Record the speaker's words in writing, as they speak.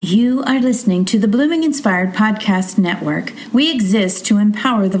You are listening to the Blooming Inspired Podcast Network. We exist to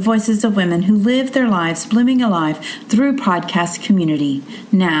empower the voices of women who live their lives blooming alive through podcast community.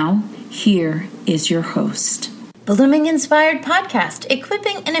 Now, here is your host. Blooming Inspired Podcast,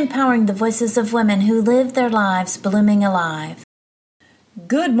 equipping and empowering the voices of women who live their lives blooming alive.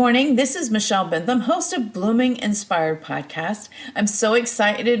 Good morning. This is Michelle Bentham, host of Blooming Inspired Podcast. I'm so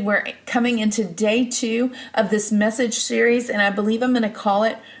excited. We're coming into day 2 of this message series, and I believe I'm going to call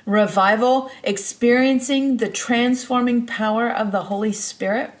it Revival, Experiencing the Transforming Power of the Holy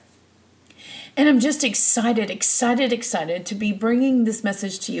Spirit. And I'm just excited to be bringing this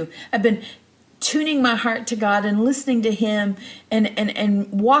message to you. I've been tuning my heart to God and listening to Him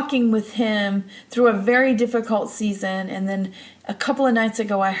and walking with Him through a very difficult season. And then a couple of nights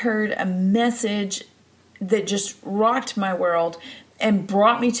ago, I heard a message that just rocked my world and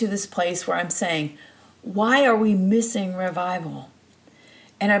brought me to this place where I'm saying, why are we missing revival?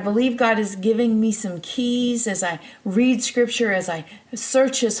 And I believe God is giving me some keys as I read Scripture, as I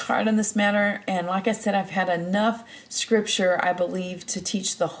search His heart on this matter. And like I said, I've had enough Scripture, I believe, to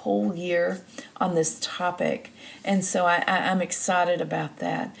teach the whole year on this topic. And so I'm excited about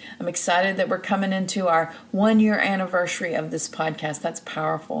that. I'm excited that we're coming into our 1-year anniversary of this podcast. That's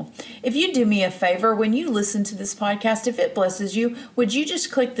powerful. If you do me a favor, when you listen to this podcast, if it blesses you, would you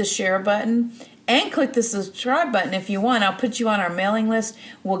just click the share button? And click the subscribe button if you want. I'll put you on our mailing list.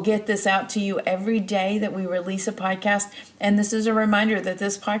 We'll get this out to you every day that we release a podcast. And this is a reminder that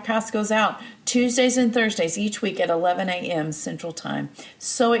this podcast goes out Tuesdays and Thursdays each week at 11 a.m. Central Time.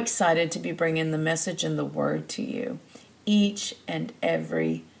 So excited to be bringing the message and the word to you each and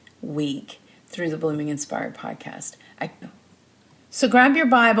every week through the Blooming Inspired Podcast. So grab your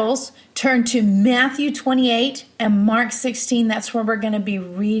Bibles, turn to Matthew 28 and Mark 16. That's where we're going to be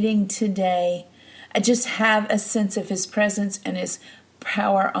reading today. I just have a sense of His presence and His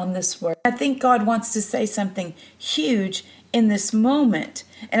power on this word. I think God wants to say something huge in this moment.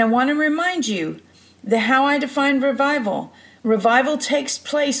 And I want to remind you that how I define revival. Revival takes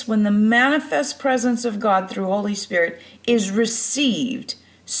place when the manifest presence of God through Holy Spirit is received,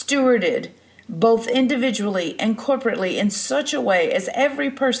 stewarded, both individually and corporately in such a way as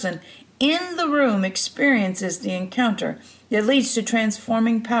every person in the room experiences the encounter that leads to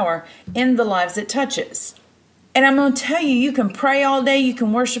transforming power in the lives it touches. And I'm going to tell you, you can pray all day, you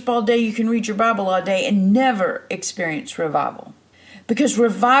can worship all day, you can read your Bible all day and never experience revival. Because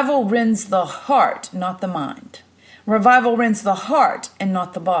revival rends the heart, not the mind. Revival rends the heart and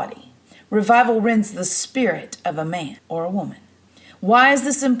not the body. Revival rends the spirit of a man or a woman. Why is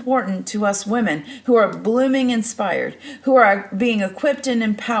this important to us women who are blooming inspired, who are being equipped and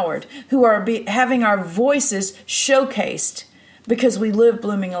empowered, who are having our voices showcased because we live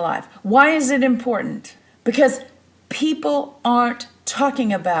blooming alive? Why is it important? Because people aren't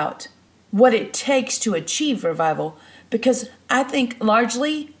talking about what it takes to achieve revival, because I think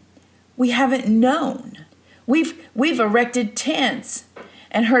largely we haven't known. We've erected tents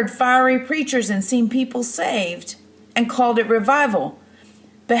and heard fiery preachers and seen people saved and called it revival.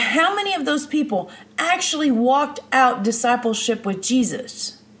 But how many of those people actually walked out discipleship with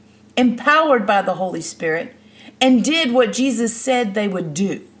Jesus, empowered by the Holy Spirit, and did what Jesus said they would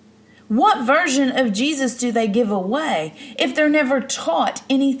do? What version of Jesus do they give away if they're never taught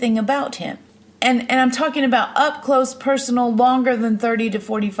anything about Him? And I'm talking about up close, personal, longer than 30 to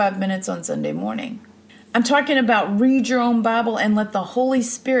 45 minutes on Sunday morning. I'm talking about read your own Bible and let the Holy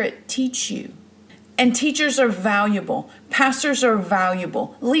Spirit teach you. And teachers are valuable. Pastors are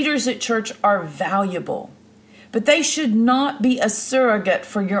valuable. Leaders at church are valuable. But they should not be a surrogate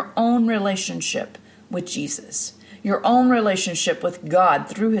for your own relationship with Jesus, your own relationship with God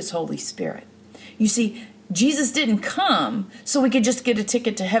through His Holy Spirit. You see, Jesus didn't come so we could just get a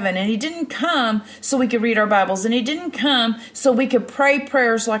ticket to heaven. And He didn't come so we could read our Bibles. And He didn't come so we could pray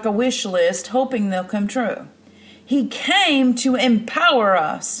prayers like a wish list, hoping they'll come true. He came to empower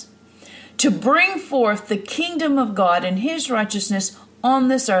us to bring forth the kingdom of God and His righteousness on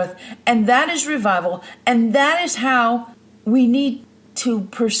this earth. And that is revival. And that is how we need to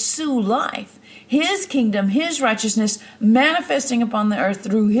pursue life. His kingdom, His righteousness manifesting upon the earth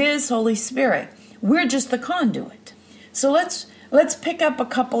through His Holy Spirit. We're just the conduit. So let's pick up a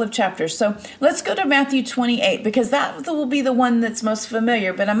couple of chapters. So let's go to Matthew 28, because that will be the one that's most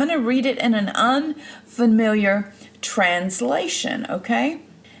familiar. But I'm going to read it in an unfamiliar translation, okay?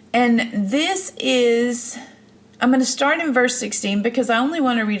 And this is, I'm going to start in verse 16 because I only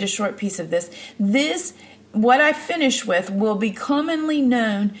want to read a short piece of this. This, what I finish with, will be commonly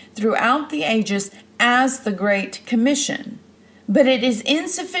known throughout the ages as the Great Commission. But it is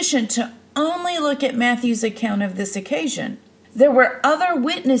insufficient to only look at Matthew's account of this occasion. There were other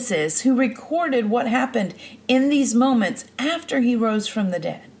witnesses who recorded what happened in these moments after he rose from the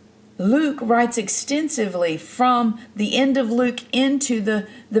dead. Luke writes extensively from the end of Luke into the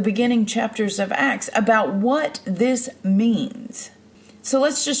beginning chapters of Acts about what this means. So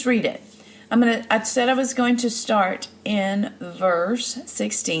let's just read it. I said I was going to start in verse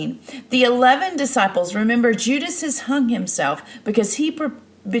 16. The 11 disciples, remember Judas has hung himself because he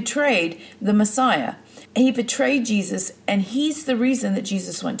betrayed the Messiah. He betrayed Jesus, and he's the reason that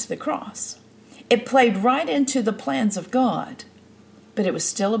Jesus went to the cross. It played right into the plans of God, but it was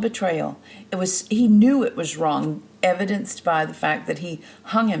still a betrayal. He knew it was wrong, evidenced by the fact that he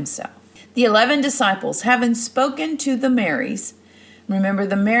hung himself. The 11 disciples, having spoken to the Marys, remember,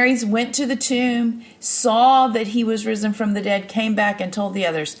 the Marys went to the tomb, saw that he was risen from the dead, came back and told the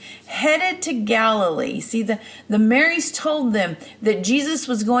others, headed to Galilee. See, the Marys told them that Jesus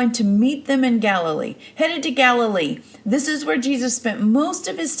was going to meet them in Galilee. Headed to Galilee. This is where Jesus spent most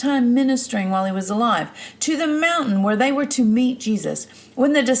of his time ministering while he was alive. To the mountain where they were to meet Jesus.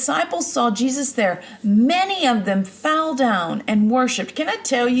 When the disciples saw Jesus there, many of them fell down and worshiped. Can I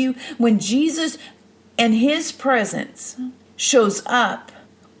tell you, when Jesus and his presence shows up,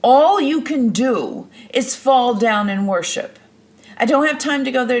 all you can do is fall down and worship. I don't have time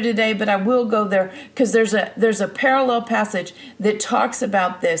to go there today, but I will go there because there's a parallel passage that talks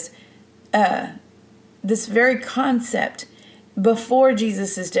about this very concept before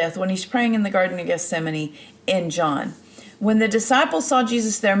Jesus' death, when he's praying in the Garden of Gethsemane in John. When the disciples saw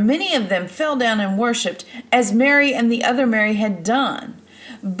Jesus there, many of them fell down and worshiped, as Mary and the other Mary had done.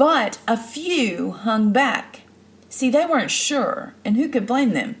 But a few hung back. See, they weren't sure, and who could blame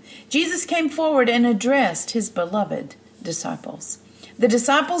them? Jesus came forward and addressed his beloved disciples. The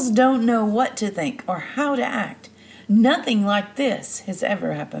disciples don't know what to think or how to act. Nothing like this has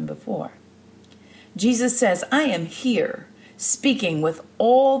ever happened before. Jesus says, I am here, speaking with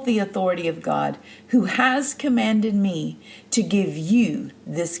all the authority of God, who has commanded me to give you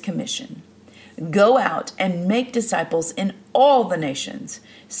this commission. Go out and make disciples in all the nations.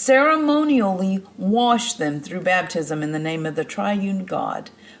 Ceremonially wash them through baptism in the name of the triune God,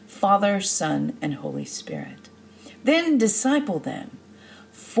 Father, Son, and Holy Spirit. Then disciple them.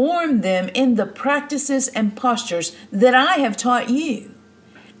 Form them in the practices and postures that I have taught you,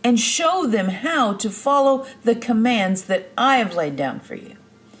 and show them how to follow the commands that I have laid down for you.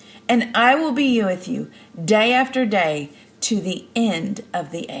 And I will be with you day after day to the end of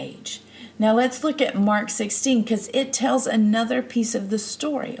the age. Now let's look at Mark 16 because it tells another piece of the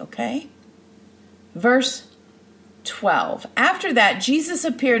story, okay? Verse 12. After that, Jesus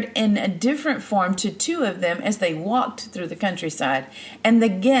appeared in a different form to two of them as they walked through the countryside. And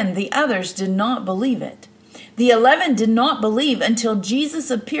again, the others did not believe it. The 11 did not believe until Jesus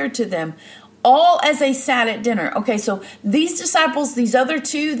appeared to them, all as they sat at dinner. Okay, so these disciples, these other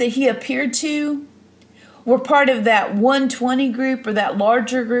two that he appeared to, were part of that 120 group or that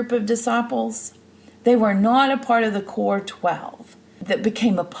larger group of disciples. They were not a part of the core 12 that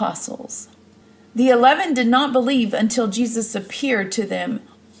became apostles. The 11 did not believe until Jesus appeared to them,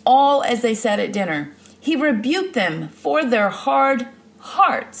 all as they sat at dinner. He rebuked them for their hard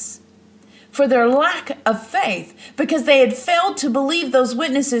hearts, for their lack of faith, because they had failed to believe those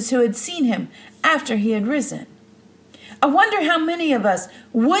witnesses who had seen him after he had risen. I wonder how many of us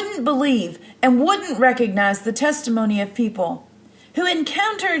wouldn't believe and wouldn't recognize the testimony of people who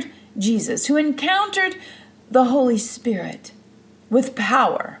encountered Jesus, who encountered the Holy Spirit with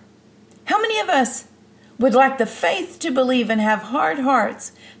power. How many of us would lack the faith to believe and have hard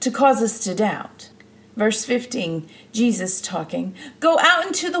hearts to cause us to doubt? Verse 15, Jesus talking, go out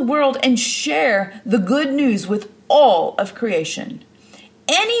into the world and share the good news with all of creation.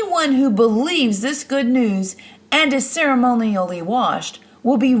 Anyone who believes this good news and is ceremonially washed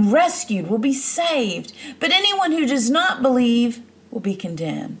will be rescued, will be saved. But anyone who does not believe will be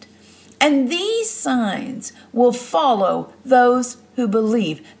condemned. And these signs will follow those who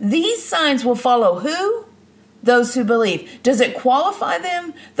believe. These signs will follow who? Those who believe. Does it qualify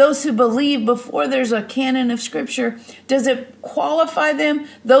them? Those who believe before there's a canon of Scripture? Does it qualify them?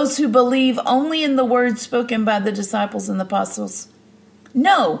 Those who believe only in the words spoken by the disciples and the apostles?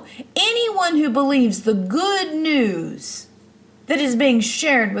 No, anyone who believes the good news that is being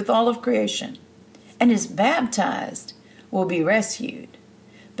shared with all of creation and is baptized will be rescued.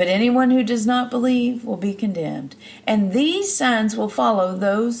 But anyone who does not believe will be condemned. And these signs will follow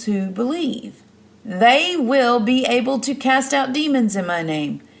those who believe. They will be able to cast out demons in my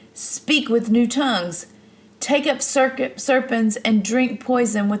name, speak with new tongues, take up serpents and drink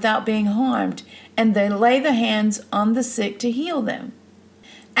poison without being harmed, and they lay the hands on the sick to heal them.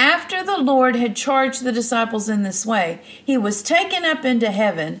 After the Lord had charged the disciples in this way, he was taken up into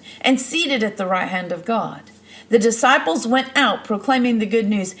heaven and seated at the right hand of God. The disciples went out proclaiming the good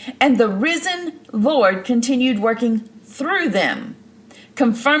news, and the risen Lord continued working through them,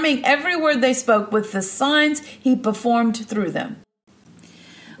 confirming every word they spoke with the signs he performed through them.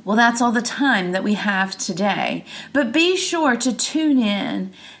 Well, that's all the time that we have today, but be sure to tune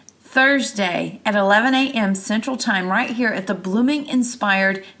in Thursday at 11 a.m. Central Time right here at the Blooming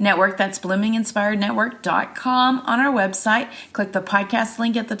Inspired Network. That's bloominginspirednetwork.com on our website. Click the podcast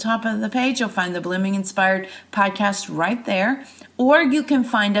link at the top of the page. You'll find the Blooming Inspired podcast right there. Or you can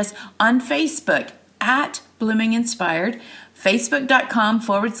find us on Facebook at Blooming Inspired,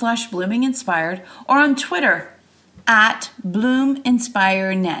 facebook.com/Blooming Inspired, or on Twitter at Bloom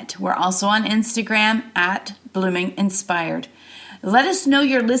Inspire Net. We're also on Instagram at Blooming Inspired. Let us know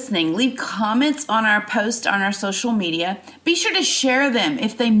you're listening. Leave comments on our post on our social media. Be sure to share them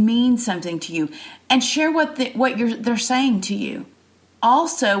if they mean something to you, and share what they're saying to you.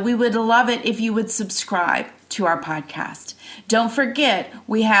 Also, we would love it if you would subscribe to our podcast. Don't forget,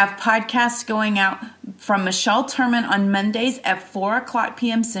 we have podcasts going out from Michelle Turman on Mondays at 4:00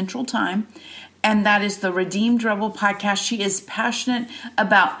 p.m. Central Time, and that is the Redeemed Rebel podcast. She is passionate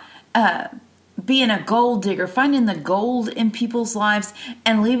about being a gold digger, finding the gold in people's lives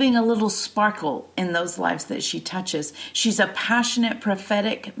and leaving a little sparkle in those lives that she touches. She's a passionate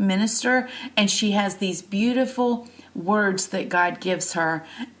prophetic minister, and she has these beautiful words that God gives her.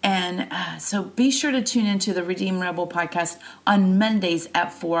 And so be sure to tune into the Redeemed Rebel podcast on Mondays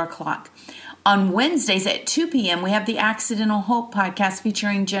at 4:00. On Wednesdays at 2 p.m., we have the Accidental Hope podcast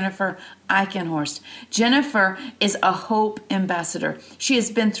featuring Jennifer Eichenhorst. Jennifer is a hope ambassador. She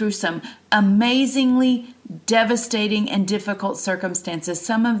has been through some amazingly devastating and difficult circumstances,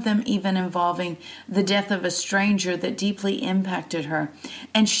 some of them even involving the death of a stranger that deeply impacted her.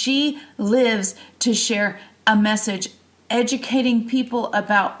 And she lives to share a message, educating people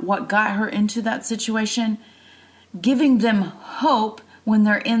about what got her into that situation, giving them hope when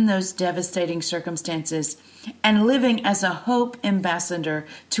they're in those devastating circumstances, and living as a hope ambassador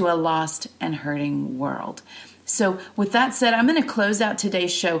to a lost and hurting world. So with that said, I'm going to close out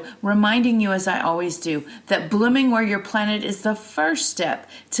today's show reminding you, as I always do, that blooming where you're planted is the first step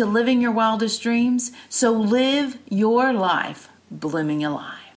to living your wildest dreams. So live your life blooming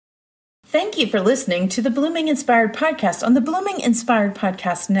alive. Thank you for listening to the Blooming Inspired podcast on the Blooming Inspired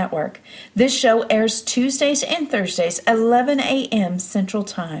Podcast Network. This show airs Tuesdays and Thursdays at 11 a.m. Central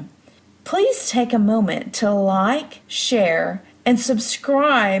Time. Please take a moment to like, share, and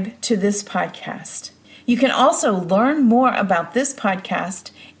subscribe to this podcast. You can also learn more about this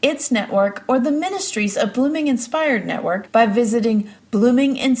podcast, its network, or the ministries of Blooming Inspired Network by visiting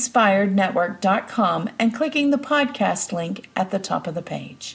bloominginspirednetwork.com and clicking the podcast link at the top of the page.